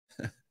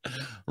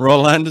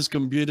Rolandas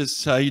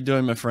Gimbutis, how you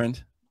doing, my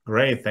friend?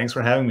 Great. Thanks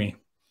for having me.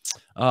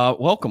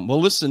 Welcome.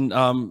 Well, listen,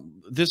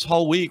 this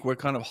whole week we're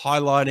kind of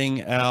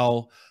highlighting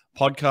our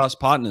podcast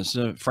partners,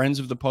 friends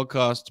of the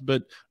podcast,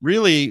 but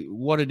really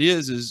what it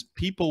is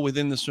people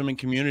within the swimming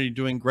community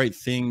doing great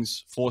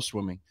things for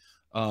swimming.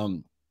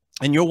 And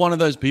you're one of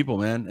those people,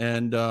 man.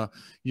 And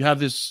you have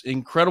this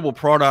incredible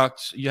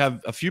product. You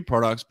have a few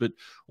products, but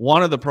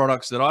one of the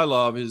products that I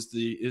love is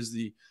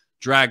the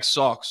Drag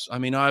Sox. I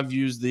mean, I've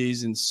used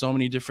these in so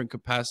many different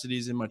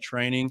capacities in my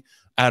training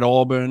at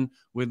Auburn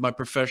with my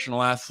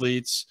professional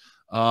athletes.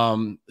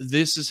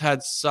 This has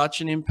had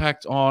such an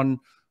impact on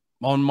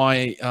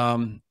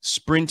my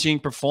sprinting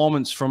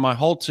performance from my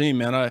whole team,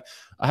 man. I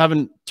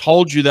haven't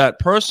told you that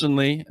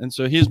personally, and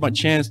so here's my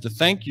chance to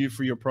thank you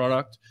for your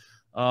product.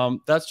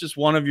 That's just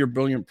one of your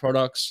brilliant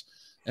products,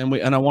 and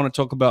I want to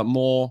talk about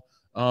more.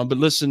 But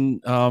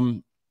listen,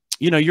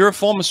 you know, you're a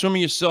former swimmer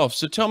yourself,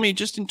 so tell me,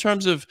 just in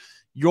terms of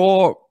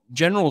your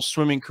general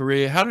swimming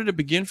career, how did it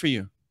begin for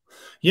you?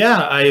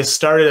 Yeah, I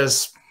started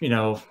as, you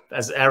know,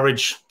 as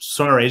average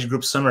swimmer, age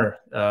group swimmer.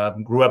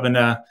 Grew up in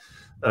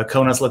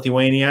Kaunas,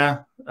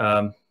 Lithuania,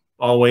 all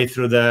the way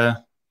through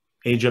the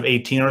age of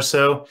 18 or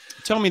so.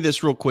 Tell me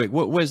this real quick.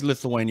 Where's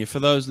Lithuania for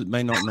those that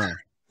may not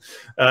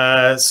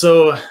know?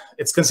 So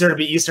it's considered to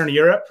be Eastern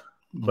Europe,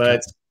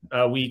 but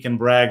we can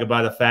brag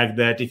about the fact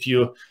that if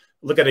you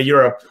look at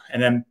Europe and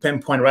then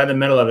pinpoint right in the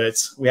middle of it,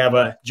 we have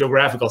a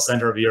geographical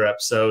center of Europe.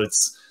 So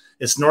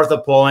it's north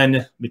of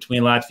Poland,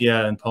 between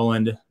Latvia and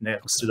Poland,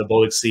 next to the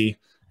Baltic Sea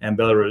and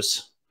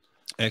Belarus.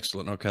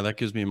 Excellent. Okay, that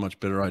gives me a much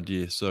better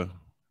idea. So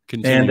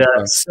continue.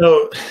 And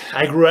so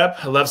I grew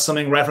up, I loved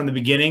swimming right from the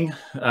beginning.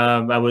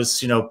 I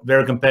was, you know,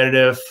 very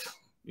competitive,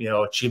 you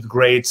know, achieved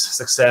great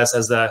success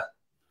as the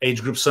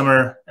age group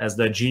swimmer, as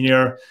the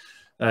junior.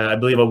 I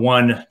believe I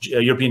won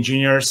European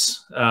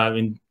juniors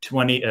in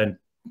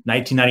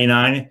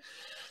 1999.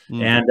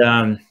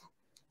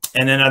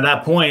 And then at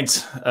that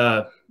point,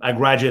 I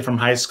graduated from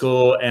high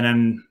school, and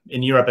then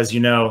in Europe, as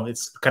you know,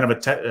 it's kind of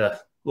a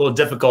little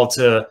difficult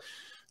to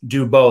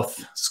do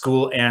both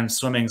school and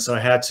swimming. So I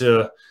had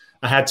to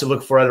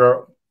look for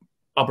other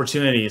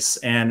opportunities.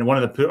 And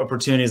one of the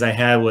opportunities I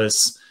had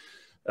was,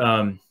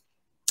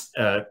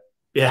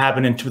 it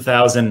happened in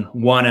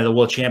 2001 at the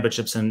World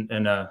Championships in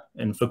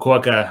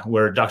Fukuoka,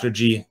 where Dr.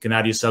 G.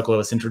 Gennady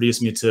Sokolovas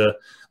introduced me to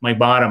Mike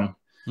Bottom.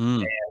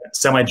 And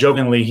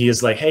semi-jokingly, he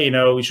is like, hey, you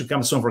know, we should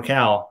come swim for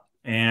Cal.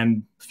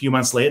 And a few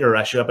months later,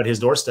 I show up at his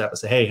doorstep. I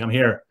say, hey, I'm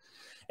here.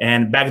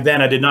 And back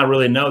then, I did not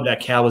really know that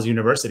Cal was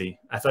university.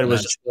 I thought it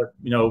was just a,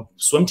 you know,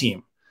 swim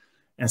team.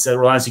 And said,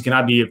 Rolandas, you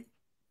cannot be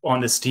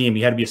on this team.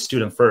 You had to be a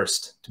student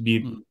first to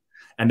be.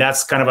 And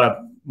that's kind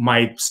of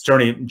my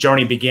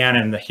journey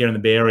began here in the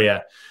Bay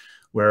Area,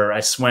 where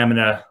I swam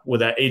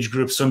with an age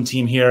group swim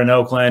team here in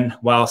Oakland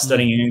while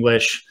studying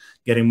English,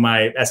 getting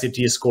my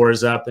SAT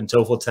scores up and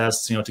TOEFL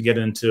tests, you know, to get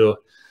into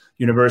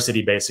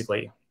university,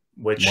 basically,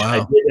 which I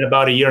did in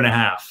about a year and a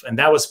half. And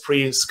that was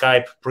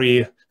pre-Skype,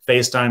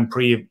 pre-FaceTime,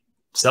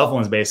 pre-cell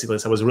phones, basically.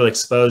 So I was really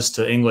exposed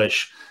to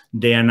English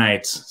day and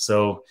night.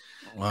 So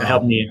it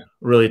helped me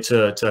really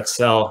to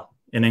excel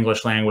in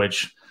English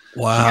language.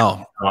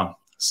 Wow.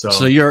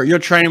 So you're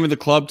training with the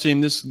club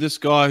team, this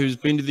guy who's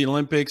been to the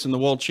Olympics and the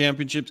World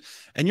Championships,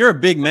 and you're a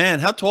big man.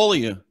 How tall are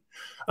you?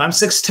 I'm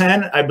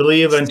 6'10", I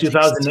believe. In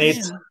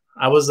 2008,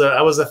 I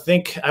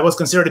was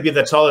considered to be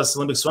the tallest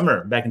Olympic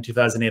swimmer back in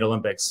 2008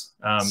 Olympics,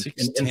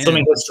 in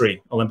swimming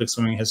history, Olympic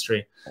swimming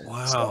history.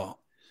 Wow.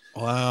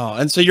 Wow.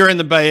 And so you're in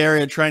the Bay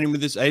Area training with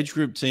this age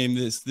group team,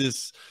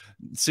 this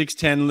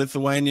 6'10"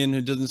 Lithuanian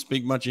who doesn't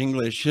speak much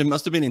English. It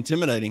must have been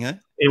intimidating, huh?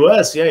 It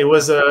was, yeah. It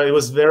was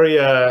very,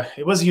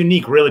 it was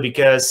unique, really,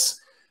 because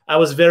I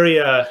was very,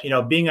 you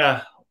know, being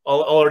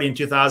already in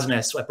 2000,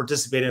 I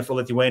participated for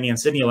Lithuania and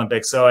Sydney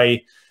Olympics. So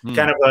I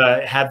kind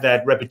of had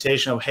that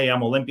reputation of, hey,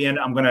 I'm Olympian.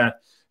 I'm going to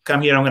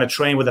come here. I'm going to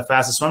train with the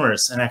fastest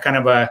swimmers. And I kind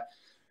of,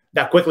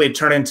 that quickly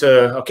turned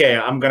into, okay,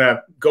 I'm going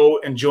to go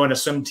and join a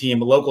swim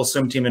team, a local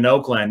swim team in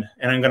Oakland.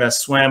 And I'm going to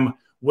swim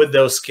with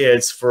those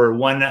kids for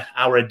 1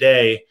 hour a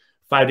day,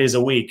 5 days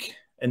a week,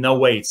 and no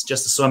weights,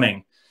 just the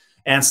swimming,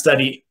 and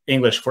study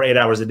English for 8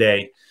 hours a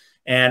day.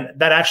 And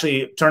that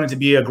actually turned into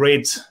be a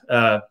great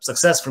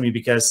success for me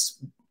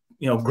because,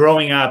 you know,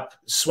 growing up,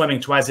 swimming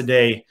twice a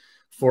day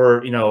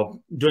for, you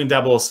know, doing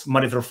doubles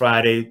Monday through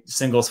Friday,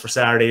 singles for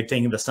Saturday,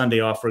 taking the Sunday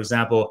off, for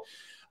example,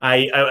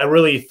 I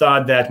really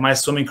thought that my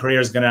swimming career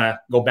is going to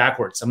go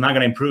backwards. I'm not going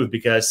to improve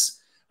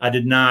because I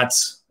did not,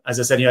 as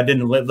I said, you know, I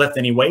didn't lift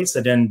any weights.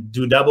 I didn't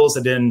do doubles.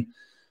 I didn't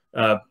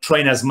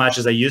train as much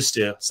as I used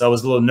to. So I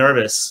was a little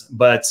nervous,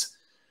 but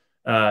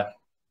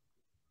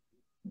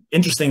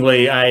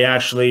interestingly, I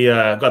actually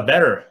got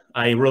better.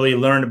 I really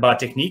learned about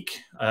technique.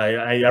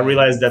 I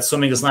realized that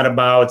swimming is not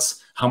about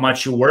how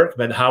much you work,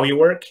 but how you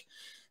work.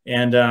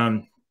 And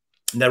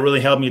that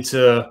really helped me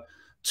to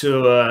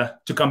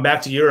come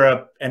back to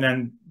Europe and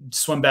then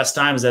swim best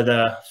times at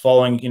the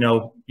following, you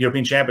know,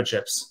 European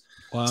Championships.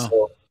 Wow.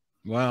 So,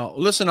 wow.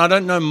 Listen, I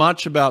don't know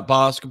much about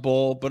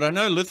basketball, but I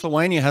know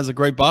Lithuania has a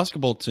great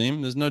basketball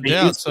team. There's no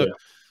doubt. So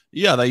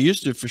Yeah, they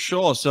used to for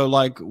sure. So,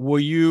 like, were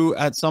you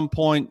at some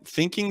point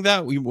thinking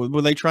that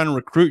were they trying to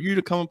recruit you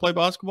to come and play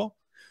basketball?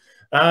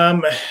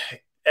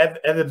 At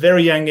a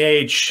very young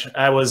age,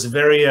 I was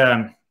very.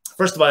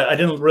 First of all, I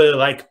didn't really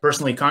like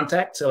personally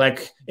contact. I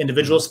like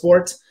individual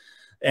sport,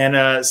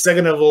 and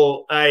second of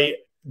all, I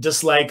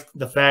dislike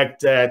the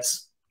fact that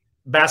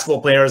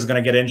basketball players are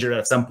going to get injured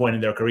at some point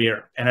in their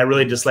career, and I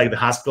really dislike the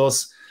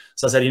hospitals.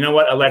 So I said, you know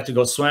what? I like to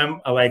go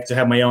swim. I like to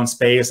have my own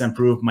space and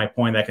prove my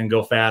point. I can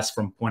go fast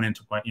from point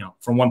into point,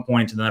 from one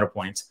point to another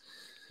point.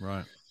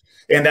 Right.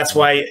 And that's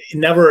why I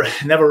never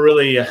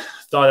really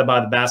thought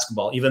about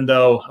basketball, even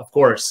though, of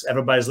course,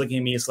 everybody's looking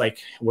at me. It's like,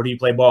 where do you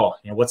play ball?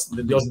 Those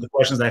are the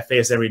questions I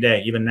face every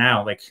day, even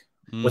now. Like,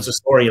 what's your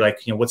story?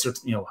 Like, what's your,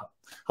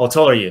 how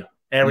tall are you?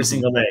 Every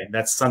single day.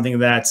 That's something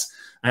that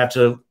I had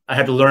to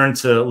learn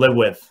to live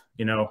with,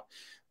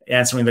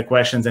 answering the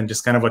questions and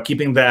just kind of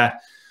keeping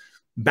that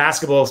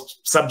basketball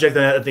subject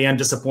at the end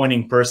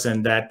disappointing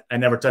person that I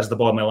never touched the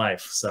ball in my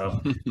life.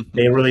 So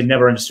they really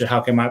never understood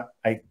how come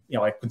I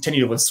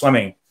continued with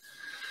swimming.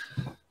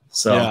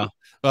 So yeah,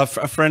 a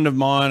friend of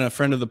mine, a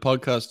friend of the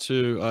podcast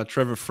too,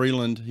 Trevor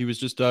Freeland, he was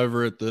just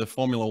over at the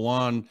Formula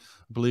One,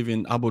 I believe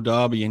in Abu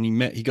Dhabi,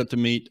 and he got to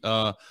meet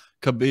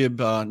Khabib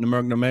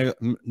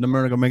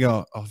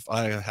Nurmagomedov.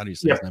 How do you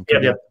say his name?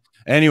 Yeah.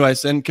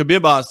 Anyways, and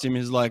Khabib asked him,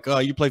 he's like, "Oh,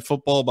 you play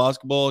football,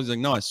 basketball?" He's like,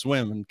 "No, I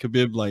swim." And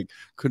Khabib like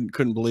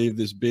couldn't believe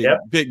this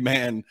big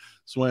man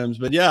swims.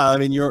 But yeah, I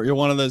mean, you're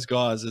one of those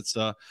guys. It's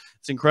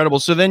incredible.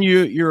 So then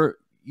you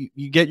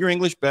get your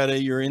English better.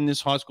 You're in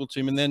this high school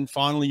team, and then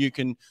finally you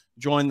can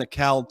join the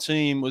Cal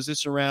team. Was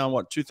this around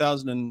what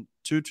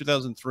 2002,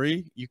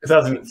 2003?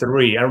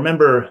 2003. I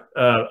remember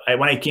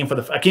when I came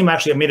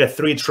I made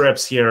 3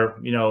 trips here.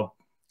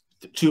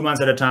 2 months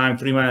at a time,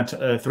 3 months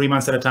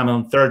at a time.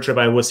 On the third trip,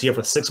 I was here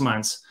for 6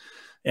 months.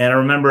 And I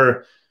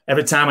remember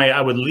every time I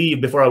would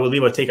leave, before I would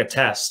leave, I would take a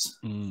test.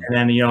 And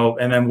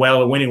then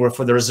while waiting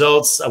for the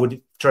results, I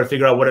would try to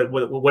figure out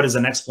what is the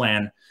next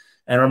plan.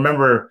 And I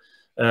remember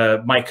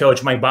my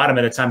coach, Mike Bottom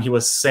at the time, he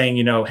was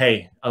saying,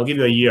 hey, I'll give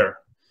you a year.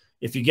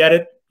 If you get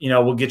it,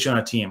 we'll get you on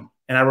a team.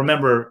 And I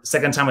remember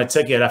second time I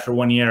took it after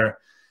 1 year,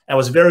 I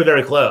was very,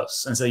 very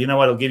close. And said, you know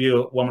what, I'll give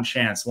you one more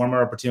chance, one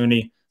more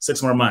opportunity,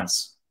 6 more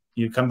months.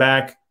 You come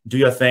back, do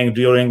your thing,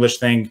 do your English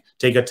thing,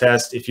 take a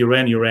test. If you're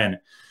in, you're in.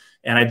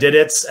 And I did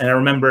it. And I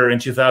remember in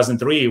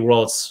 2003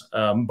 Worlds,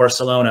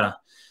 Barcelona,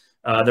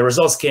 the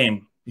results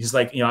came. He's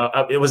like,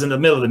 it was in the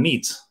middle of the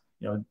meet.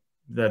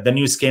 The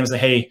news came and said,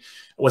 hey,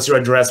 what's your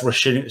address? We're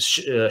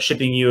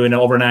shipping you in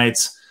overnight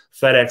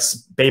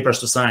FedEx papers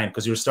to sign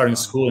because you're starting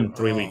school in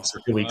 3 weeks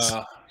or 2 weeks.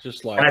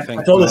 Just like, and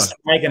I told this to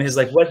Mike, and he's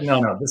like, what?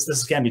 No,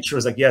 this can't be true.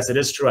 It's like, yes, it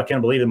is true. I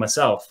can't believe it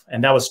myself.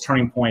 And that was a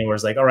turning point where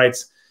it's like, all right,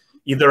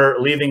 either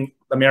leaving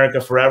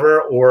America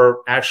forever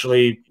or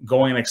actually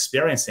going and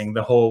experiencing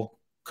the whole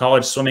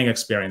college swimming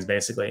experience,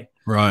 basically.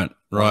 Right.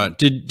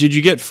 Did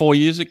you get 4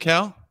 years at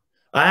Cal?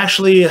 I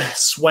actually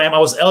swam. I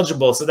was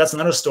eligible, so that's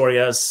another story.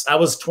 I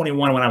was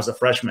 21 when I was a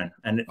freshman,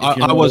 and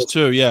I was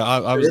too. Yeah,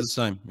 I was the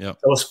same. Yeah,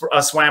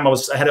 I swam.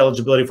 I had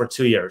eligibility for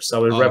 2 years, so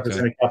I was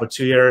representing Cal for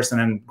 2 years, and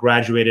then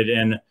graduated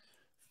in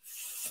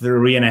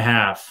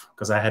 3.5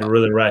 because I had to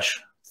really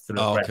rush.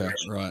 Okay,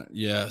 right,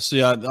 yeah. So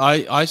yeah,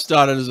 I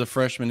started as a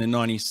freshman in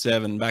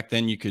 '97. Back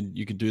then, you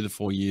could do the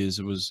 4 years.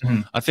 It was,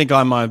 I think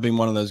I might have been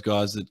one of those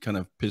guys that kind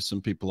of pissed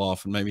some people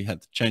off and maybe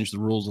had to change the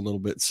rules a little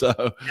bit. So,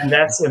 and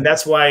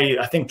that's why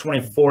I think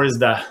 24 is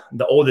the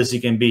oldest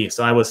you can be.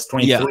 So I was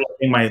 23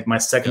 in my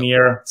second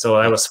year. So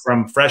I was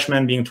from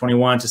freshman being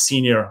 21 to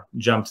senior,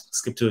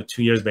 skipped to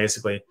 2 years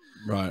basically.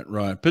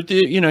 Right. But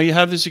you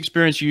have this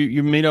experience.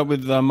 You meet up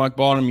with Mike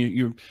Bottom.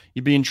 You're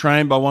being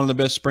trained by one of the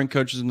best sprint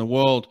coaches in the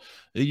world.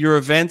 Your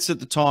events at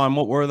the time,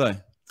 what were they?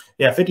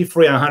 Yeah, 50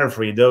 free and 100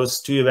 free.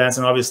 Those 2 events,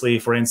 and obviously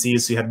for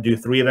NCs, you had to do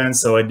 3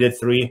 events. So I did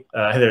 3.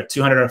 I had a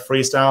 200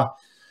 freestyle,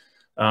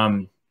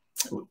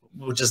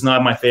 which is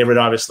not my favorite,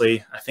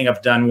 obviously. I think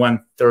I've done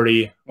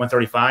 130,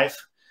 135.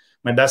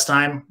 My best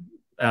time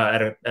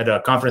at a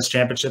conference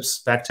championships,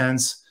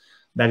 Pac-10s.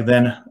 Back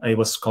then, it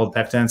was called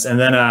Pac-10s, and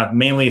then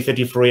mainly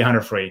 50 free,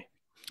 100 free.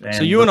 And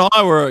so you and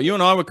I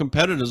were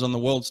competitors on the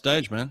world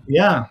stage, man.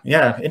 Yeah.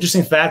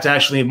 Interesting fact,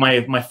 actually,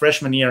 my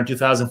freshman year in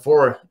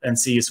 2004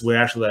 NCs were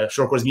actually the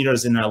short course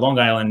meters in Long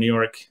Island, New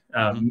York.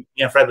 Me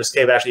and Fred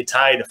Escape actually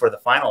tied for the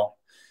final,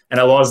 and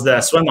I lost the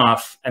swim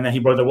off, and then he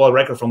broke the world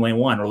record from lane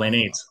 1 or lane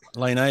 8.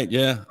 Lane 8,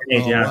 yeah.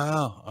 Lane 8, yeah.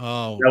 Wow.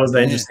 Oh, that was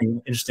the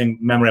interesting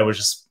memory. I was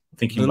just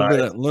thinking about it.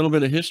 A little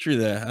bit of history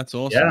there. That's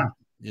awesome.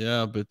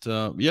 Yeah, but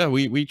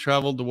we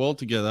traveled the world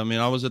together. I mean,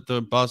 I was at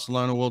the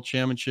Barcelona World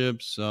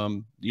Championships.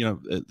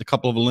 The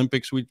couple of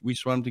Olympics we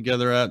swam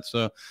together at.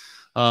 So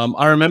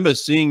I remember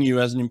seeing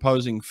you as an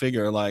imposing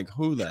figure. Like,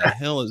 who the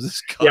hell is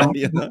this guy?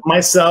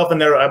 Myself and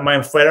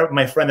my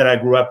friend that I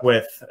grew up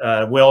with.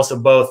 We also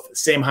both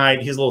same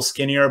height. He's a little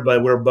skinnier,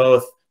 but we're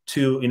both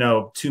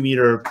over 2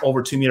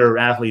 meter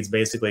athletes,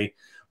 basically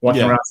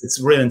walking around.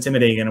 It's really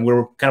intimidating, and we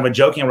were kind of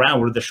joking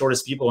around. We're the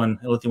shortest people in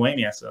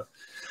Lithuania, so.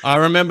 I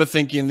remember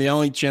thinking the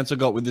only chance I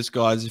got with this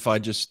guy is if I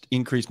just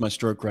increase my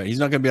stroke rate. He's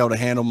not going to be able to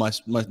handle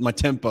my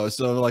tempo.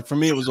 So like for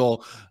me, it was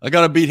all, I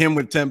got to beat him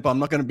with tempo. I'm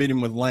not going to beat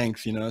him with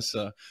length, you know?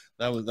 So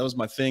that was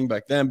my thing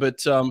back then.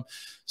 But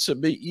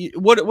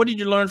what did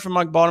you learn from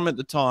Mike Bottom at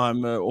the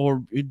time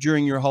or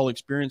during your whole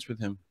experience with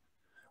him?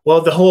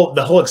 Well, the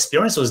whole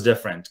experience was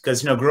different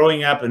because, you know,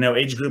 growing up, you know,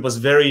 age group was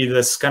very,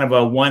 this kind of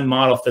a one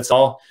model fits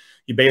all.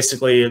 You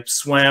basically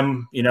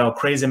swim, you know,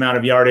 crazy amount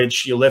of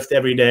yardage. You lift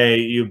every day.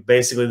 You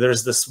basically,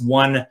 there's this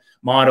one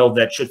model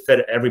that should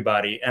fit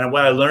everybody. And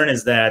what I learned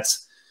is that,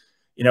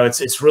 you know,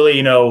 it's really,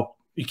 you know,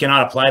 you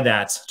cannot apply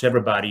that to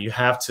everybody. You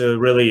have to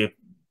really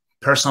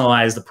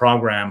personalize the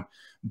program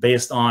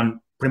based on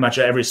pretty much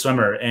every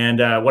swimmer. And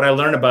what I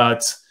learned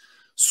about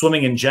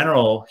swimming in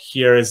general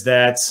here is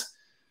that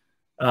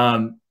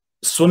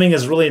swimming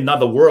is really not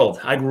the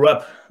world. I grew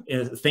up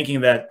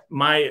thinking that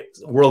my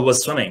world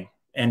was swimming.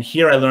 And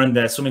here I learned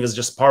that swimming is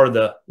just part of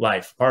the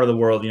life, part of the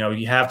world. You know,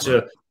 you have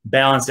to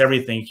balance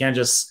everything. You can't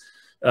just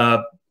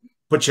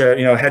put your,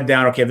 you know, head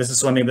down. Okay, this is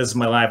swimming. This is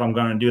my life. I'm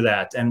going to do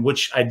that. And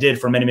which I did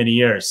for many, many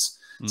years.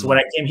 So when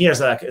I came here,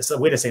 so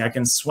wait a second, I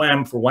can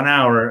swim for 1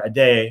 hour a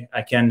day.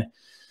 I can,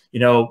 you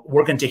know,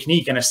 work in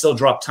technique and I still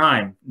drop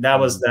time. That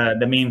was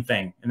the main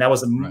thing. And that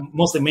was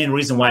mostly the main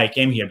reason why I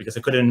came here, because I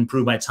couldn't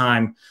improve my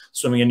time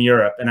swimming in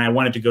Europe. And I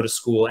wanted to go to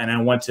school and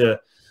I want to,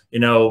 you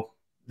know,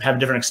 have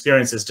different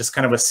experiences, just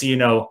kind of see, you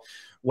know,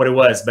 what it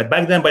was. But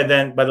back then,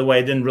 by the way,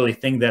 I didn't really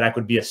think that I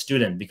could be a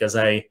student because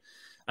I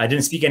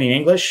didn't speak any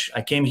English.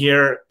 I came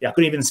here, I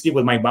couldn't even speak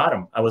with Mike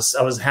Bottom. I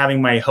was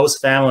having my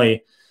host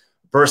family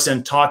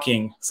person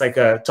talking. It's like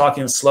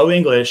talking slow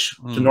English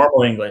to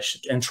normal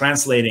English and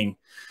translating,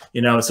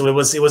 you know. So it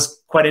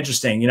was quite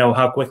interesting, you know,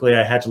 how quickly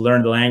I had to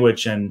learn the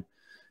language and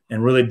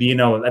really be, you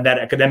know, at that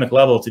academic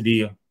level to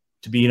be,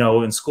 you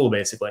know, in school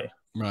basically.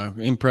 Right.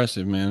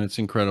 Impressive, man. It's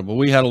incredible.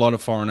 We had a lot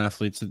of foreign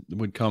athletes that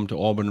would come to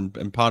Auburn,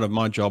 and part of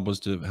my job was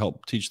to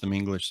help teach them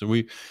English. So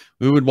we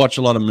would watch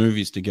a lot of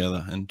movies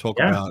together and talk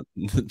about,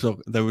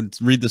 they would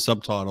read the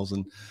subtitles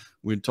and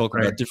we'd talk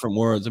about different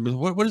words. I'd be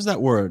like, what is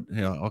that word?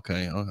 Yeah.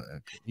 Okay.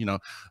 You know,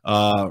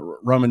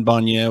 Roman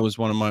Barnier was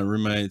one of my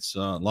roommates,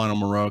 Lionel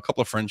Moreau, a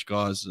couple of French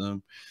guys,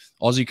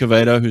 Ozzy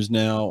Quevedo, who's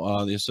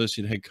now the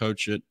associate head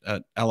coach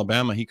at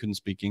Alabama. He couldn't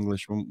speak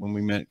English when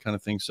we met, kind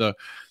of thing. So,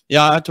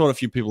 yeah, I taught a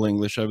few people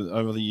English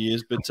over the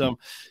years. But,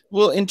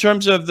 well, in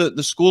terms of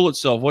the school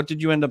itself, what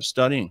did you end up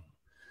studying?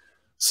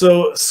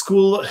 So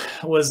school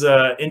was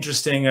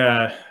interesting.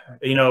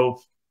 You know,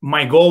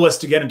 my goal was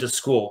to get into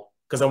school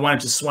because I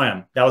wanted to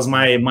swim. That was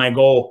my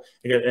goal.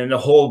 And the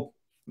whole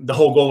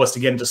goal was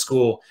to get into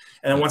school.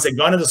 And then once I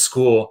got into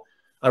school,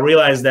 I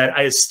realized that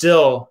I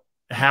still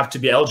have to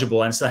be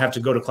eligible and still have to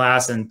go to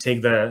class and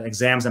take the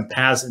exams and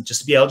pass. And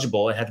just to be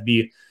eligible, I had to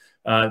be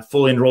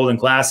fully enrolled in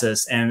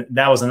classes. And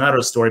that was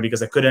another story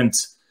because I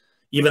couldn't,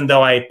 even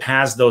though I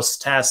passed those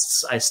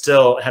tests, I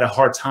still had a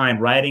hard time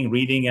writing,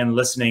 reading, and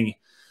listening,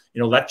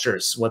 you know,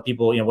 lectures, what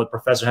people, you know, what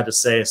professor had to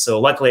say. So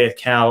luckily at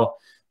Cal,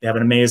 they have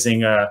an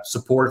amazing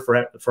support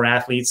for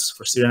athletes,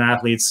 for student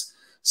athletes.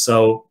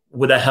 So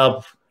with that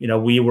help, you know,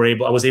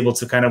 I was able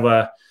to kind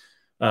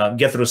of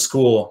get through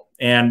school.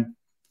 And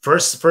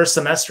first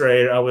semester,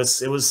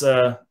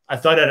 I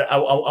thought that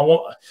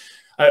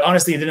I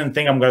honestly didn't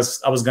think I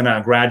was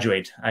gonna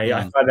graduate.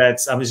 I thought that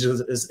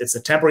it's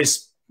a temporary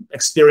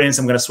experience.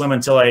 I'm gonna swim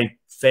until I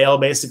fail.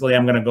 Basically,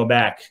 I'm gonna go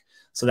back.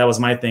 So that was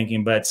my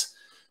thinking. But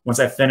once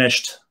I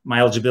finished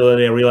my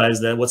eligibility, I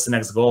realized that what's the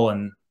next goal,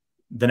 and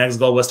the next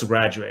goal was to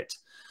graduate.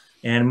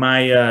 And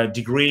my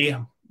degree,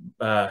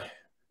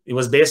 it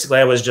was basically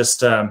I was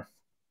just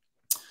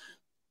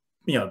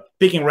you know,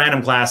 picking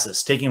random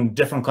classes, taking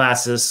different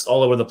classes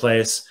all over the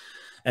place.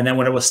 And then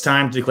when it was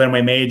time to declare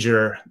my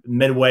major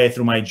midway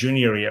through my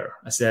junior year,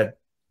 I said,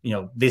 you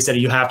know, they said,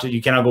 you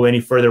cannot go any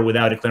further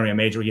without declaring a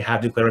major. You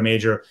have to declare a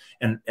major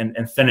and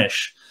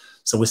finish.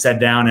 So we sat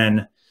down,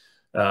 and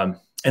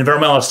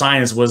environmental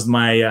science was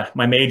my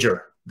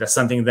major. That's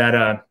something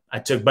that I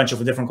took a bunch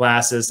of different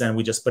classes and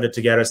we just put it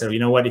together. So, you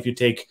know what, if you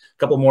take a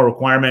couple more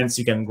requirements,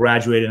 you can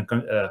graduate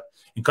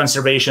in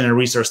conservation and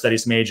research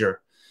studies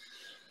major.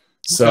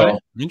 So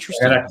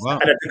interesting. And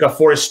I took a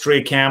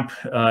forestry camp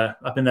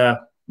up in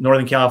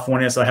Northern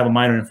California, so I have a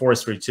minor in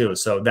forestry too.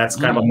 So that's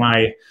kind of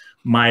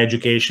my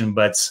education.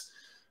 But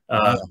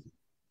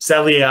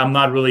sadly, I'm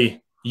not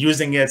really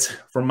using it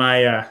for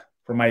my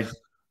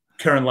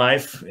current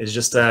life. It's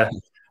just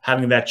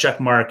having that check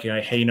mark. You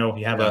know, hey, you know,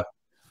 you have a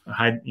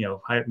high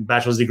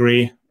bachelor's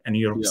degree and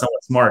you're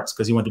somewhat smart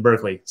because you went to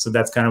Berkeley. So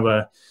that's kind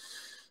of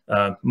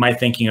my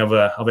thinking of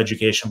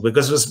education,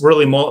 because it was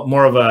really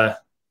more of a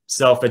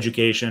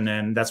self-education,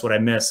 and that's what I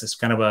miss. It's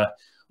kind of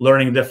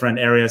learning different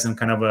areas and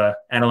kind of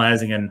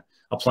analyzing and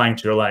applying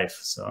to your life.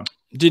 So,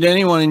 did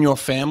anyone in your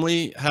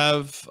family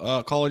have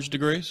college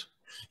degrees?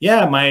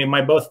 Yeah,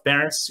 my both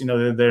parents, you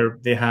know,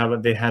 they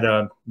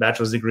had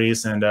bachelor's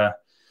degrees, and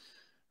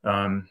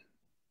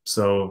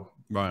so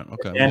Right.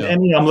 Okay.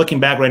 And you know, I'm looking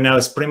back right now.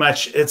 It's pretty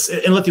much it's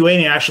in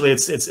Lithuania. Actually,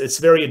 it's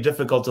very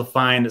difficult to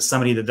find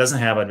somebody that doesn't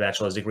have a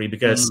bachelor's degree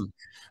because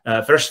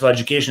first of all,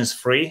 education is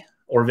free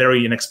or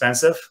very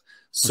inexpensive.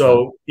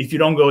 So if you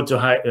don't go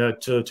to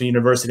to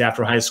university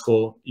after high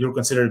school, you're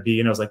considered to be,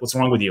 you know, it's like, what's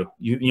wrong with you?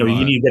 You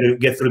need to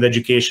get through the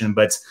education.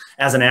 But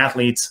as an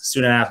athlete,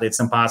 student athlete, it's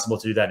impossible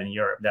to do that in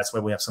Europe. That's why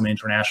we have so many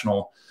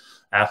international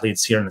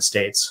athletes here in the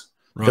States,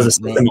 because the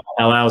system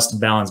allows to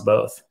balance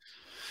both.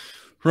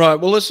 Right.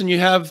 Well, listen, you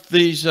have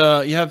these,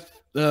 you have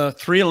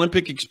 3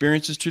 Olympic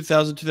experiences,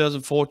 2000,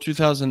 2004,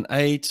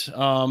 2008.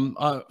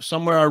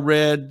 Somewhere I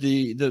read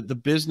the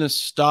business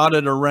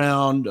started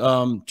around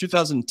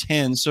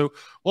 2010. So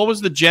what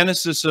was the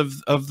genesis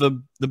of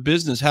the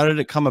business? How did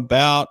it come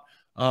about?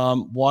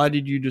 Why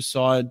did you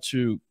decide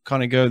to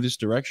kind of go this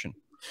direction?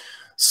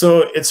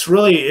 So it's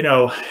really, you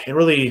know,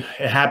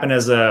 it happened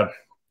as an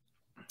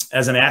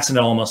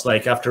accident, almost.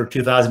 Like after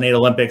 2008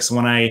 Olympics,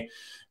 when I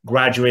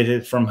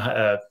graduated from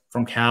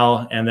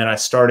Cal, and then I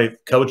started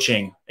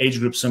coaching age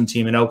group swim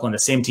team in Oakland, the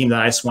same team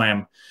that I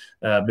swam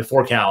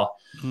before Cal.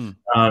 You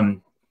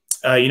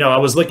know, I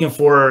was looking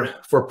for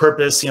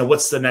purpose. You know,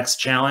 what's the next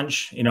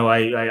challenge? You know,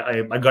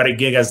 I got a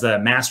gig as the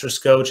Masters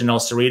coach in El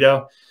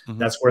Cerrito.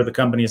 That's where the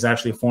company is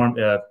actually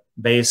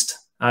based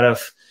out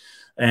of,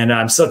 and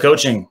I'm still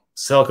coaching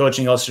El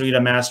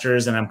Cerrito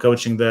Masters, and I'm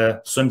coaching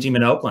the swim team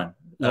in Oakland.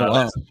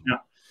 Wow.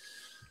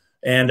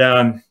 And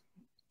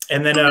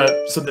then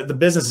so the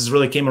business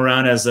really came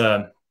around as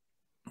an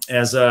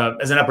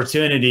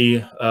opportunity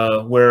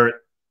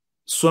where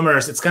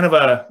swimmers, it's kind of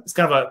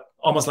a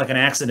almost like an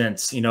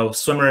accident, you know.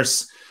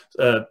 Swimmers,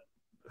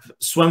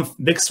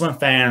 big swim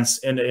fans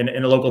in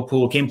a local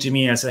pool came to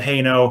me and said, hey,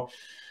 you know,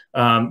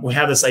 we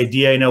have this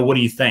idea, you know, what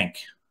do you think?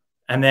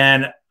 And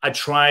then I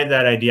tried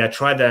that idea. I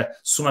tried to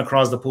swim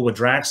across the pool with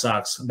Drag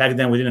Sox. Back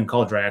then we didn't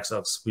call it Drag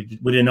Sox. We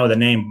didn't know the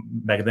name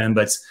back then,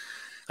 but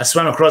I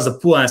swam across the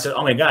pool and I said,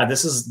 oh my God,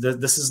 this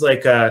is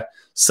like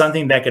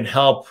something that could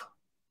help,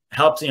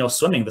 you know,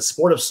 swimming, the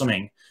sport of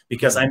swimming,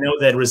 because I know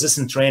that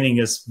resistance training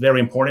is very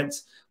important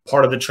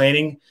part of the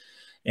training.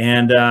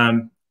 And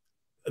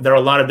there are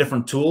a lot of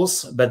different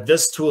tools, but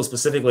this tool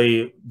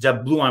specifically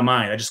that blew my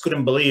mind. I just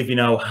couldn't believe, you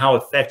know, how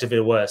effective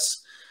it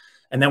was.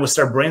 And then we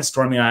start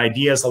brainstorming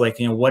ideas like,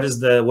 you know, what is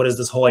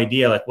this whole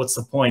idea? Like, what's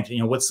the point? You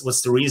know,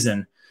 what's the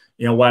reason,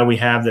 you know, why we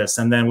have this?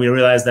 And then we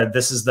realized that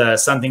this is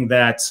something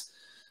that,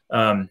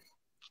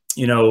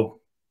 you know,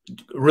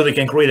 really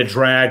can create a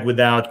drag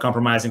without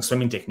compromising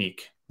swimming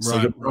technique. So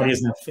your body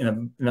is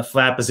in a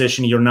flat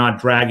position. You're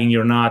not dragging.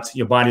 Your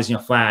body's, you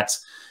know, flat.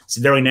 It's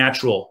a very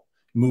natural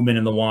movement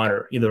in the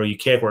water. Either you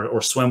kick or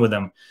swim with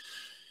them.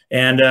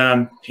 And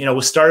you know,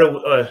 we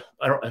started.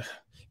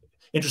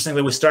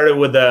 Interestingly, we started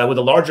with a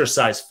larger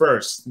size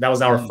first. That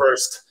was our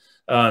first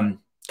kind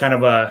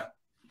of a.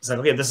 It's like,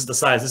 okay, this is the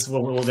size. This is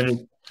what we're going to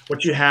do.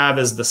 What you have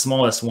is the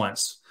smallest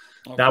ones.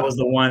 Okay. That was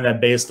the one that,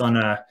 based on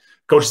a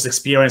coach's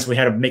experience, we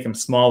had to make them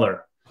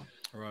smaller.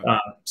 Right.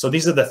 So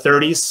these are the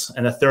 30s,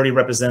 and the 30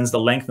 represents the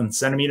length in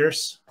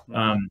centimeters.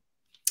 And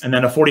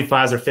then the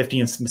 45s are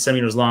 15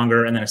 centimeters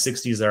longer, and then the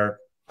 60s are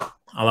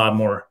a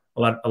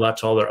lot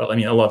taller. I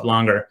mean, a lot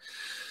longer.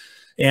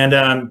 And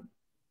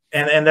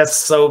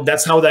that's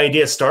how the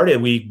idea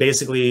started. We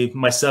basically,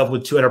 myself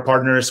with 2 other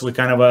partners, we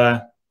kind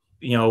of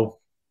you know,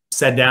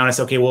 sat down and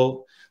said, okay,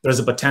 well, there's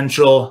a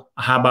potential.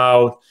 How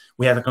about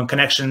we have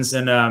connections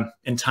in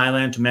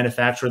Thailand to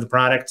manufacture the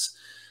products?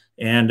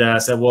 And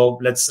said, well,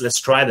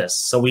 let's try this.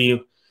 So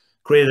we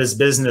created this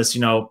business,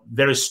 you know,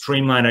 very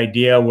streamlined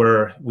idea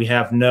where we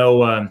have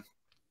no,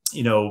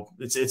 you know,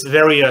 it's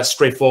very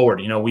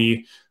straightforward. You know,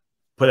 we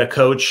put a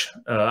coach,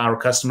 our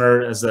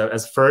customer,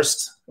 as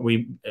first.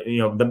 We, you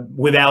know,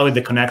 we value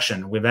the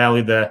connection. We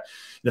value the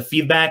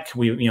feedback.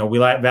 We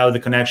value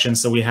the connection.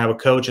 So we have a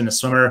coach and a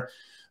swimmer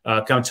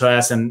come to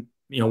us, and,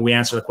 you know, we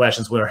answer the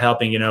questions. We're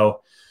helping, you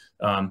know,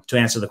 to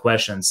answer the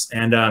questions.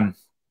 And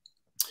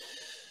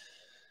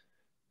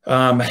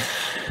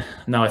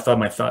now I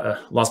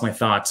lost my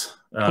thought.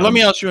 Well, let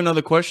me ask you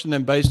another question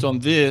then, based on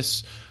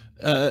this.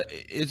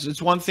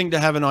 It's one thing to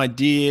have an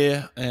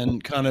idea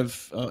and kind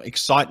of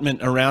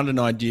excitement around an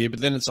idea, but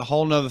then it's a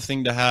whole nother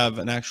thing to have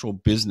an actual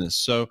business.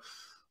 So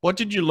what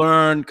did you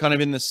learn kind of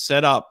in the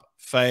setup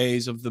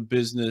phase of the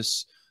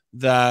business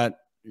that,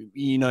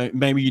 you know,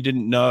 maybe you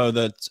didn't know,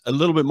 that's a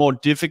little bit more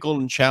difficult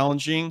and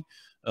challenging,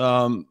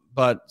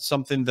 but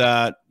something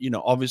that, you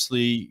know,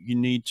 obviously you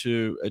need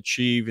to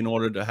achieve in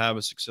order to have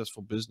a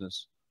successful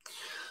business?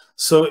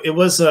 So it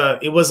was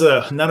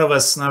none of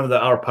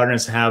our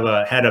partners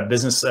have had a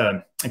business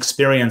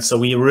experience. So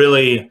we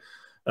really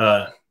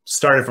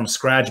started from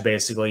scratch,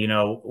 basically. You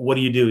know, what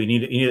do? You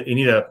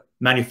need a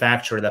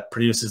manufacturer that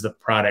produces the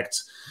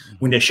product.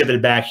 We need to ship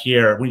it back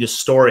here. We need to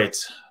store it.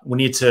 We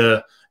need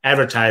to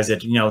advertise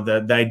it. You know,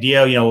 the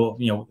idea. You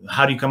know,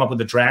 how do you come up with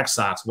the Drag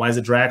Sox? Why is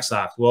it Drag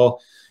Sox?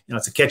 Well, you know,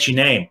 it's a catchy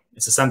name.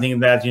 It's something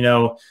that,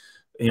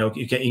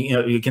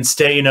 you can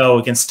stay, you know,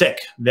 it can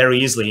stick very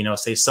easily, you know,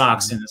 say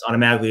socks, and it's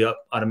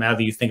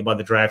automatically you think about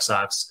the Drag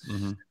Sox.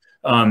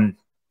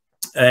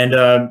 and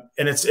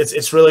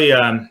it's really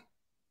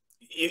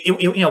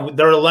you know,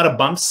 there are a lot of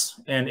bumps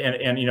and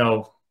you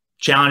know,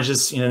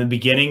 challenges, you know, in the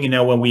beginning, you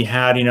know, when we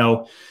had, you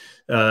know,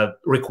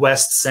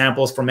 request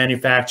samples from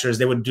manufacturers,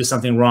 they would do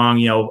something wrong,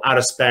 you know, out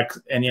of spec,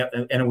 and you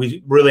know, and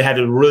we really had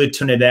to really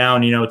tune it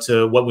down, you know,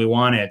 to what we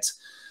wanted.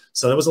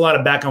 So there was a lot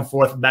of back and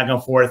forth,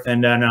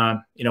 and then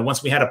you know,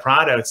 once we had a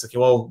product, it's like,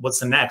 well, what's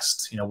the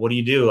next? You know, what do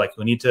you do? Like,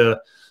 we need to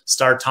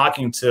start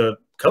talking to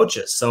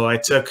coaches. So I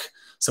took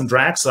some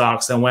Drag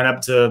Sox and went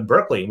up to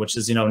Berkeley, which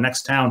is, you know,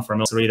 next town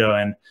from El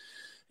Cerrito,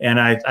 and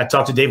I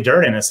talked to Dave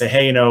Durden and say,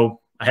 hey, you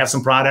know, I have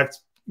some product,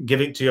 give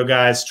it to your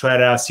guys, try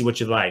it out, see what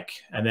you like.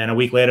 And then a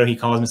week later, he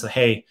calls me and says,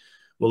 hey,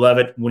 we'll love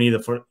it. We need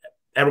it for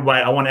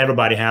everybody. I want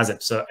everybody has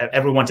it. So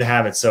everyone to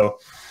have it. So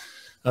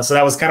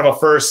that was kind of a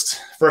first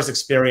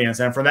experience.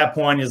 And from that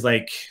point is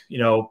like, you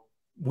know,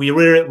 we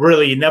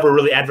really never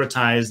really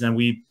advertised, and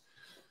we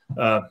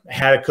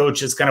had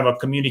coaches kind of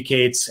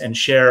communicate and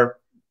share,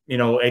 you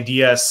know,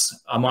 ideas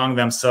among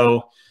them.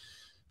 So,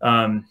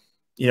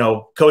 you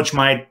know, coach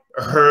might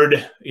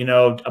heard, you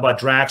know, about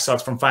Drag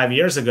Sox from 5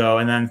 years ago,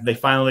 and then they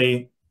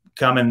finally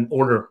come and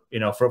order, you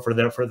know, for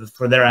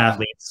their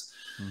athletes.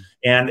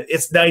 And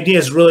it's, the idea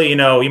is really, you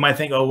know, you might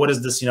think, oh, what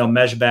is this, you know,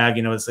 mesh bag?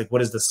 You know, it's like,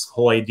 what is this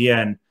whole idea?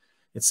 And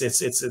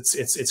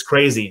it's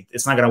crazy.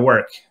 It's not going to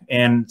work.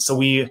 And so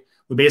we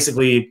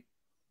basically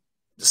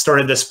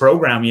started this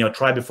program, you know,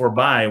 try before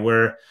buy,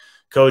 where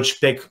coach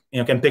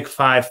can pick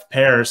 5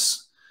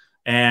 pairs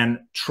and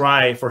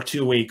try for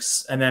 2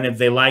 weeks. And then if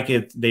they like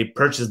it, they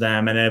purchase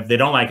them. And if they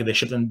don't like it, they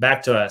ship them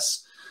back to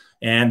us.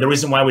 And the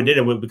reason why we did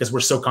it was because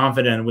we're so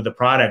confident with the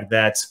product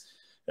that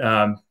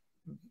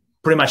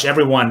pretty much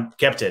everyone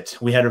kept it.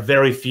 We had a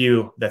very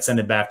few that sent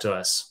it back to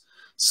us.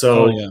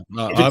 So yeah,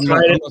 I'm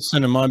not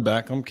sending mine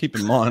back. I'm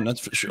keeping mine. That's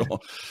for sure.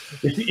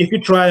 If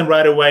you try them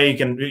right away,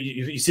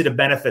 you see the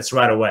benefits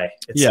right away.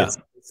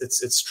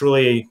 It's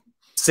truly,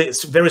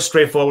 it's very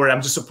straightforward.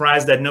 I'm just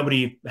surprised that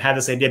nobody had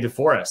this idea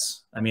before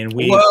us. I mean,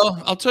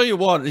 well, I'll tell you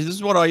what. This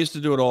is what I used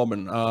to do at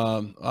Auburn.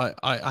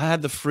 I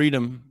had the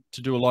freedom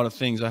to do a lot of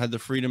things. I had the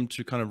freedom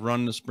to kind of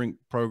run the sprint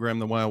program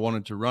the way I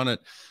wanted to run it.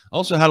 I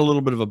also had a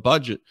little bit of a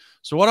budget.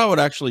 So what I would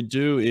actually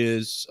do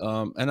is,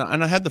 and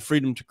I had the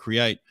freedom to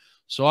create.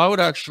 So I would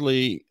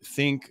actually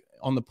think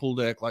on the pool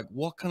deck, like,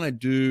 what can I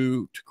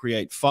do to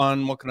create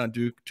fun? What can I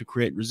do to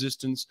create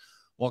resistance?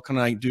 What can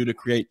I do to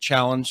create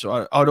challenge?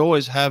 So I'd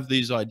always have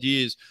these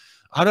ideas.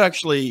 I'd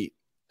actually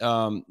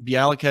be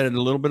allocated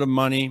a little bit of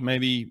money,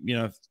 maybe, you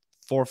know,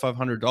 $400 or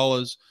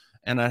 $500,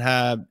 and I'd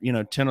have, you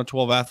know, 10 or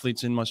 12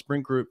 athletes in my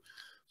sprint group.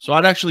 So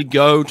I'd actually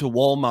go to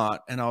Walmart,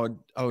 and I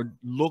would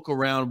look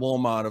around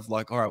Walmart of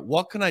like, all right,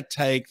 what can I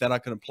take that I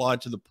can apply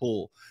to the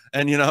pool?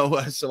 And, you know,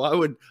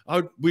 so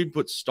we'd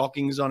put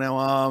stockings on our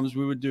arms.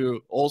 We would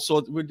do all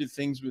sorts. We'd do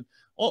things with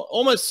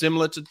almost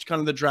similar to kind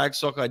of the drag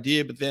sock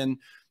idea, but then,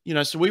 you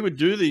know, so we would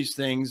do these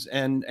things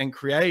and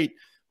create.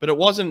 But it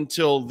wasn't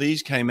until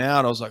these came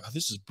out, I was like, oh,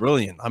 this is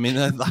brilliant. I mean,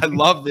 I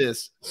love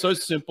this. So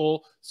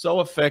simple,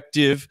 so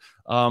effective,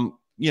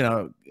 you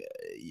know,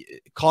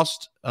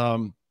 cost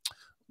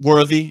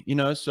worthy, you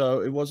know,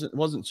 so it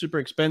wasn't super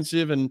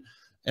expensive, and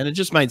it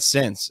just made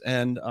sense.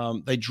 And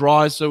they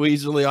dry so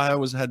easily. I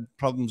always had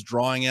problems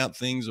drying out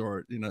things,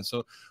 or, you know,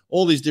 so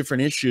all these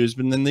different issues.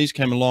 But then these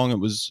came along. It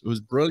was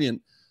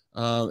brilliant.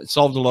 It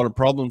solved a lot of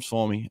problems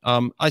for me.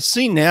 I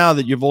see now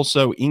that you've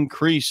also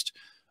increased,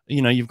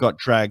 you know, you've got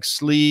drag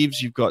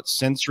sleeves, you've got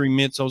sensory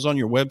mitts. I was on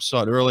your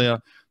website earlier.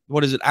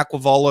 What is it?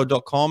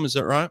 Aquavolo.com. Is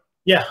that right?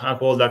 Yeah,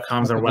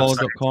 Aquavolo.com is our website.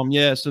 Aquavolo.com,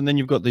 yes. And then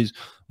you've got these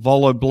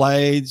Volo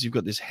blades, you've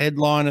got this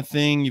headliner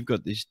thing, you've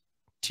got this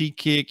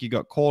T-kick, you've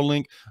got core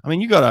link. I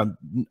mean, you got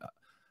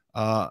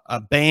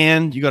a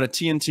band, you got a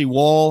TNT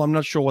wall. I'm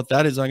not sure what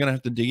that is. I'm going to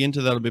have to dig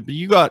into that a bit. But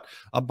you got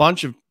a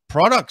bunch of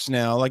products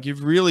now. Like,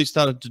 you've really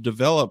started to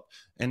develop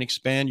and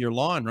expand your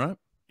line, right?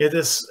 It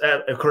is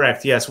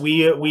correct. Yes,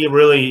 we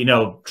really, you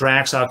know,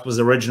 Drag Sox was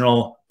the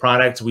original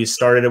product. We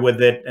started it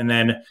with it, and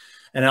then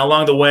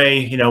along the way,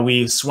 you know,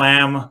 we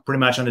swam pretty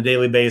much on a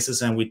daily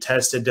basis, and we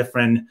tested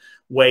different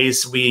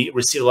ways. We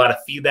received a lot of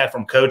feedback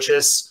from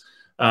coaches.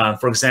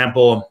 For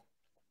example,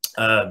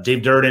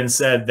 Dave Durden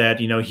said that,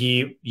 you know,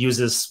 he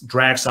uses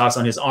Drag Sox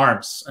on his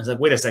arms. I was like,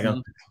 wait a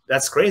second,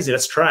 that's crazy.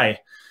 Let's try.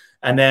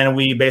 And then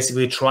we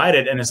basically tried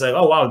it, and it's like,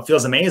 oh, wow, it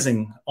feels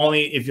amazing.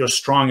 Only if you're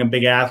strong and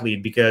big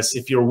athlete, because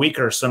if you're a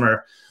weaker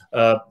swimmer,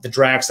 the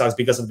Drag Sox,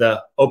 because of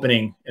the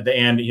opening at the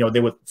end, you know, they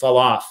would fall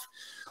off.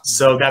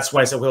 So that's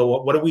why I said,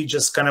 well, what do we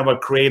just kind of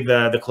create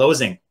the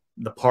closing,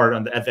 the part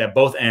on at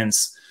both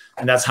ends?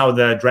 And that's how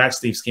the drag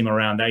sleeves came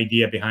around, the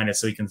idea behind it,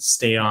 so you can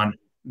stay on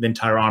the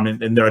entire arm,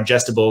 and they're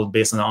adjustable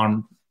based on the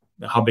arm,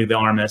 how big the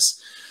arm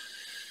is.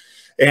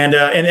 And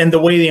the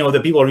way, you know, the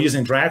people are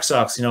using Drag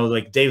Sox, you know,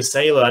 like Dave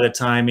Sala at the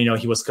time, you know,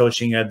 he was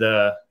coaching at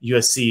the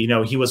USC, you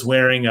know, he was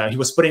wearing, he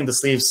was putting the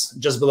sleeves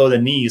just below the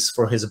knees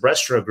for his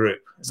breaststroke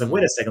group. It's like,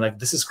 wait a second, like,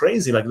 this is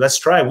crazy. Like, let's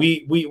try.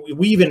 We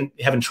even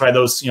haven't tried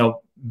those, you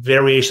know,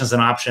 variations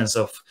and options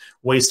of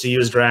ways to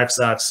use Drag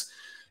Sox.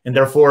 and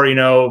therefore,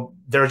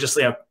 there are just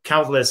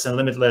countless and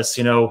limitless,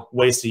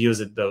 ways to use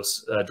it,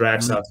 those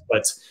drag Sox.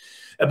 But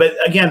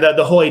again,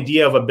 the whole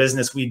idea of a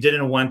business, we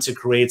didn't want to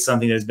create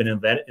something that's been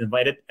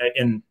invented.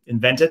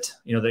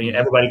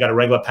 Everybody got a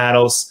regular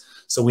paddles,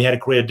 so we had to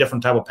create a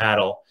different type of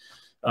paddle.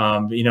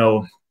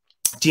 TNT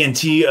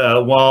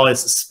wall is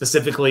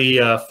specifically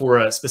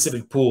for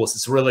specific pools.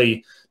 It's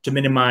really to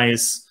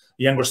minimize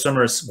younger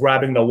swimmers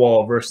grabbing the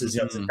wall versus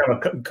kind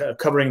of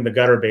covering the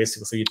gutter,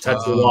 basically. So you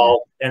touch the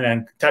wall and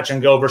then touch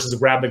and go versus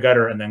grab the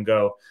gutter and then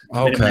go.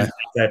 Okay.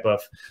 Type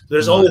of. So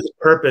there's always a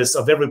purpose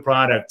of every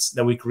product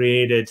that we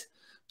created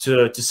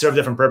to serve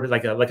different purpose.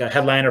 Like a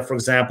headliner, for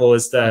example,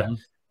 is that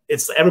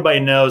it's everybody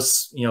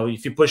knows.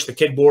 If you push the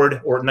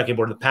kickboard or not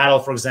kickboard, the paddle,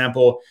 for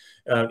example,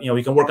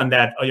 you can work on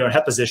that your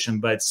head position.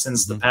 But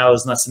since the paddle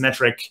is not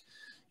symmetric,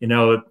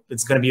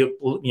 it's going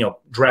to be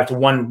dragged to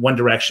one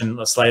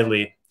direction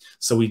slightly.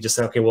 So we just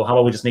said, okay, well, how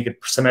about we just make a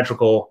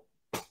symmetrical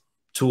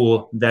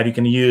tool that you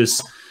can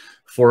use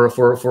for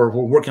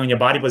working on your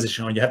body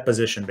position, on your head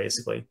position,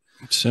 basically.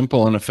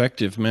 Simple and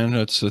effective, man.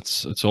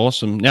 It's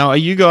awesome. Now, are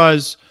you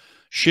guys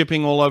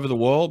shipping all over the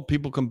world?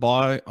 People can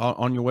buy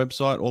on your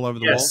website all over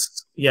the world?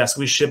 Yes,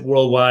 we ship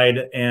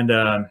worldwide, and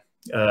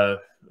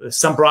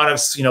some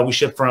products, we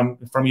ship from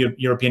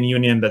European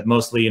Union, but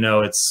mostly,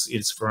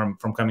 it's from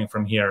coming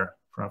from here,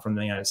 from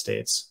the United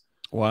States.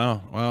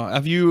 Wow.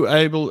 Have you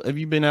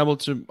been able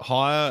to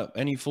hire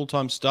any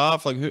full-time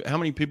staff? Like how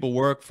many people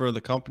work for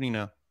the company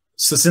now?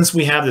 So since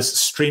we have this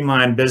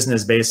streamlined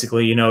business,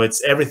 basically,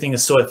 everything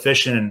is so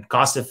efficient and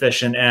cost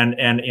efficient.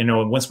 And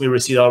once we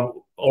receive our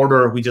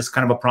order, we just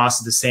kind of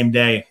process the same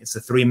day. It's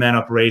a 3-man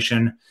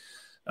operation.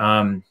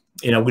 We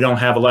don't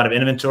have a lot of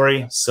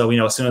inventory. So,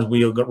 as soon as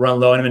we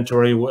run low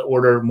inventory, we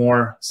order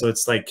more. So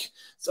it's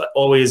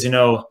always,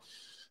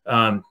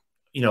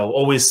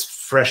 always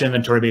fresh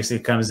inventory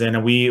basically comes in.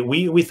 And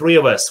we three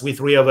of us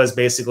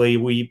basically,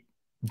 we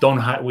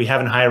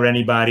haven't hired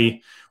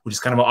anybody. We're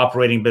just kind of an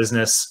operating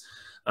business.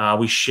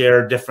 We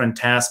share different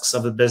tasks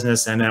of the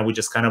business, and then we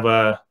just kind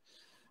of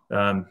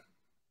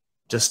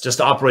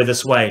just operate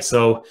this way.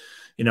 So,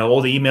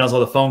 all the emails, all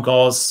the phone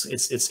calls,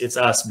 it's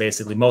us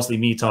basically, mostly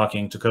me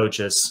talking to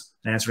coaches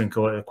and answering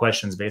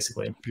questions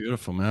basically.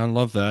 Beautiful, man. I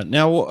love that.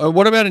 Now,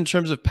 what about in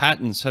terms of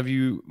patents? Have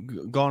you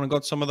gone and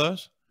got some of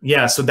those?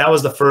 Yeah, so that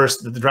was the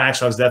first. The Drag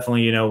Sox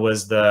definitely,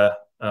 was the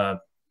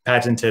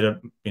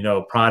patented,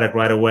 product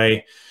right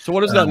away. So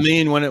what does that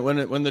mean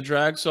when the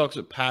Drag Sox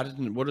are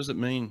patented? What does it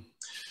mean?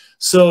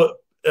 So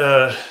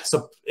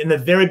in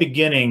the very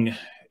beginning,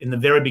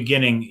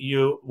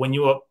 when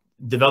you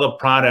develop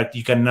product,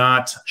 you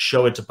cannot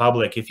show it to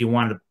public. If you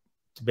want to,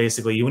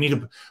 basically, you need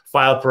to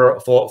file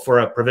for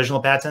a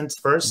provisional patent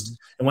first,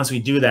 and once we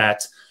do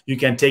that, you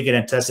can take it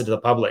and test it to the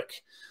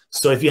public.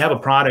 So if you have a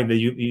product that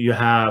you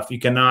have, you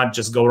cannot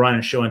just go around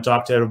and show and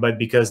talk to everybody,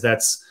 because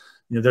that's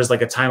there's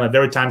like a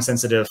very time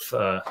sensitive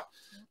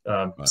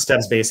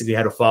steps basically you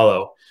have to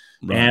follow.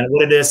 Right. And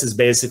what it is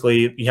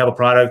basically you have a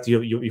product,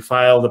 you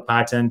file the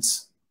patent,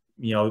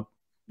 you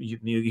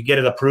get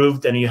it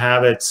approved, and you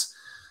have it.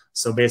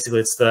 So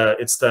basically, it's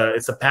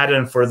the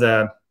patent for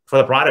the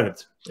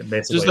product.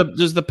 Basically,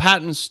 does the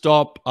patent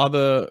stop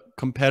other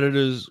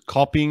competitors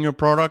copying your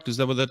product? Is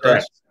that what that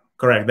does?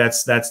 Correct.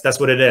 That's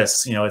what it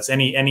is. It's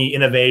any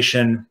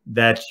innovation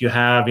that you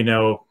have.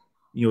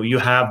 You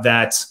have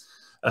that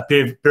a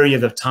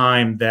period of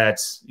time that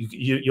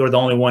you're the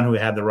only one who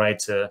have the right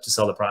to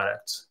sell the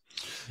product.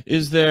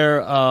 Is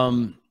there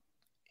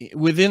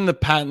within the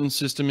patent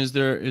system? Is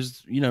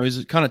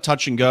it kind of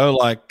touch and go?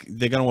 Like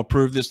they're going to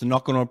approve this, they're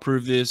not going to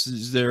approve this.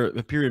 Is there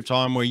a period of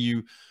time where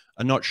you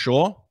are not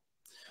sure?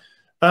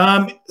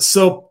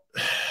 So.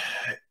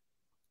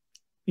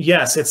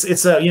 Yes,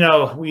 it's a you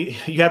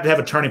have to have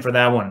an attorney for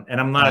that one, and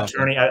I'm not an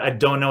attorney. I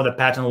don't know the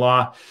patent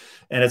law,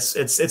 and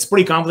it's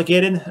pretty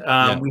complicated.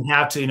 We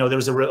have to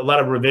there's a lot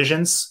of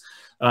revisions.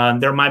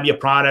 There might be a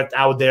product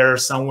out there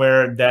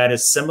somewhere that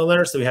is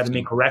similar, so we have to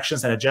make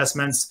corrections and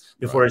adjustments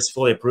before it's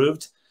fully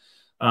approved.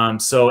 And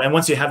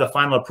once you have the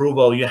final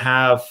approval, you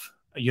have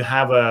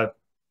a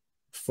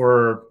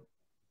for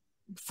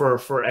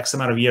X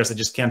amount of years. I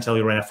just can't tell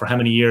you right now for how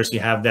many years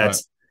you have that.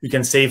 Right. You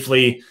can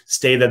safely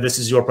state that this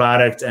is your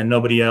product and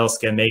nobody else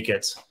can make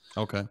it.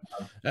 Okay.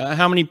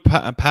 How many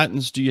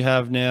patents do you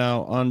have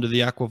now under the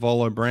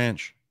Aquavolo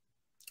branch?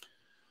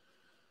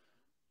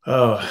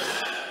 Oh,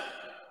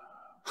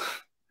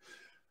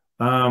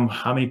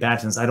 how many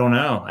patents? I don't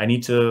know.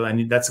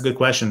 That's a good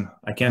question.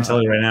 I can't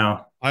tell you right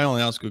now. I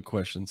only ask good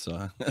questions.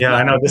 So. Yeah,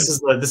 I know this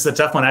is a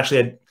tough one.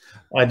 Actually,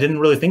 I didn't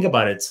really think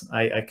about it.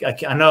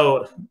 I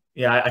know.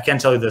 Yeah, I can't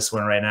tell you this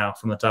one right now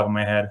from the top of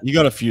my head. You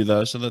got a few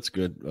though, so that's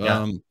good.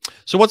 Yeah.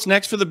 So what's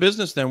next for the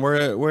business then?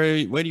 Where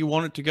do you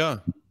want it to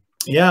go?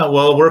 Yeah,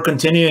 well, we're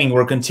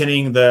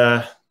continuing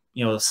the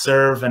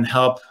serve and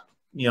help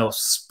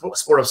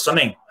sport of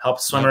swimming, help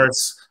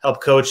swimmers,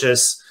 help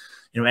coaches,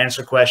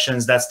 answer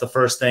questions. That's the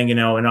first thing,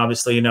 and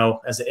obviously,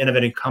 as an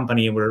innovative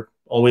company, we're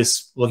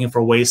always looking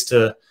for ways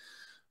to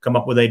come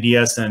up with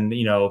ideas and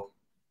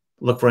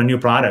look for a new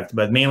product.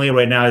 But mainly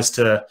right now is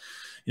to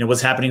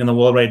what's happening in the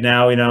world right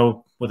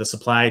now, with the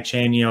supply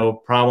chain,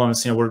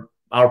 problems,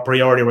 our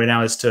priority right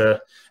now is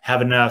to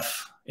have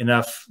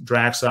enough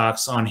drag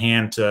socks on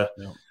hand to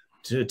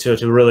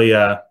really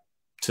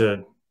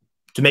to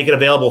make it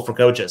available for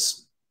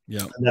coaches.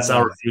 Yeah, that's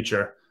our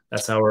future.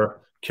 That's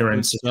our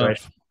current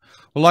situation.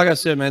 Well, like I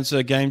said, man, it's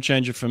a game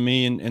changer for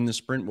me in the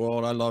sprint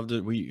world. I loved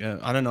it.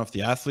 I don't know if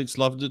the athletes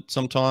loved it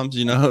sometimes,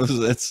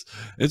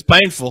 it's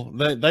painful.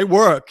 They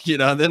work,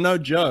 they're no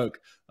joke.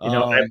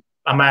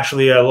 I'm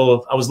actually I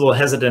was a little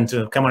hesitant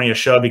to come on your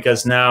show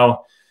because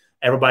now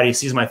everybody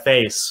sees my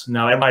face.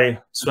 Now everybody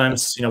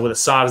swims, with the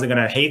socks. They're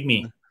going to hate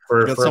me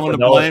for someone to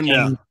blame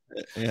now.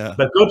 Yeah,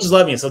 but coaches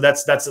love me, so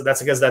that's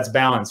I guess that's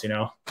balance.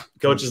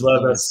 Coaches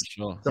love us,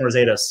 sure. Swimmers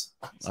hate us.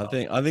 So.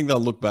 I think they'll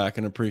look back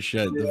and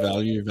appreciate the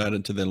value you've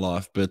added to their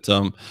life. But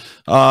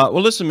well,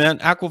 listen, man,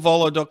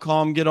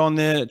 aquavolo.com, get on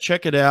there,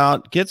 check it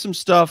out, get some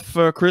stuff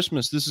for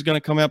Christmas. This is going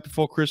to come out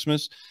before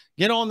Christmas.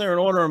 Get on there and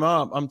order them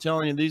up. I'm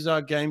telling you, these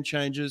are game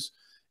changers,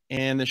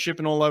 and they're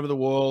shipping all over the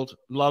world.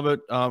 Love it.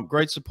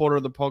 Great supporter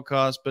of the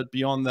podcast, but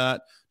beyond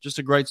that, just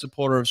a great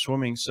supporter of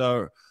swimming.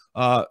 So.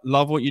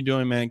 Love what you're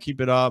doing, man.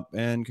 Keep it up,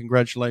 and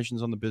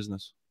congratulations on the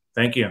business.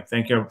 Thank you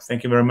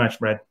very much,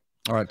 Brad.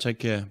 All right, take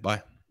care.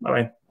 Bye.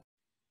 Bye.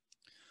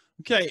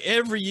 Okay,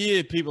 every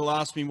year people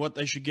ask me what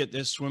they should get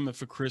their swimmer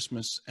for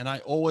Christmas, and I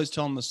always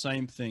tell them the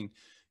same thing.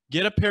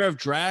 Get a pair of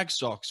drag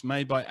socks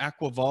made by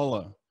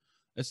Aquavolo.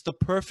 It's the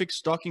perfect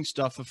stocking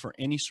stuffer for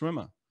any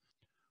swimmer.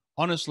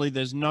 Honestly,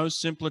 there's no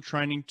simpler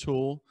training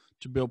tool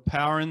to build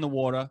power in the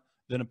water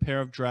than a pair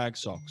of drag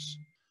socks.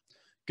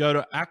 Go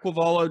to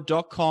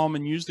aquavolo.com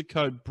and use the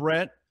code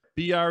BRETT,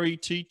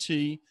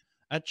 B-R-E-T-T,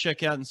 at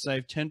checkout and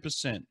save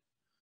 10%.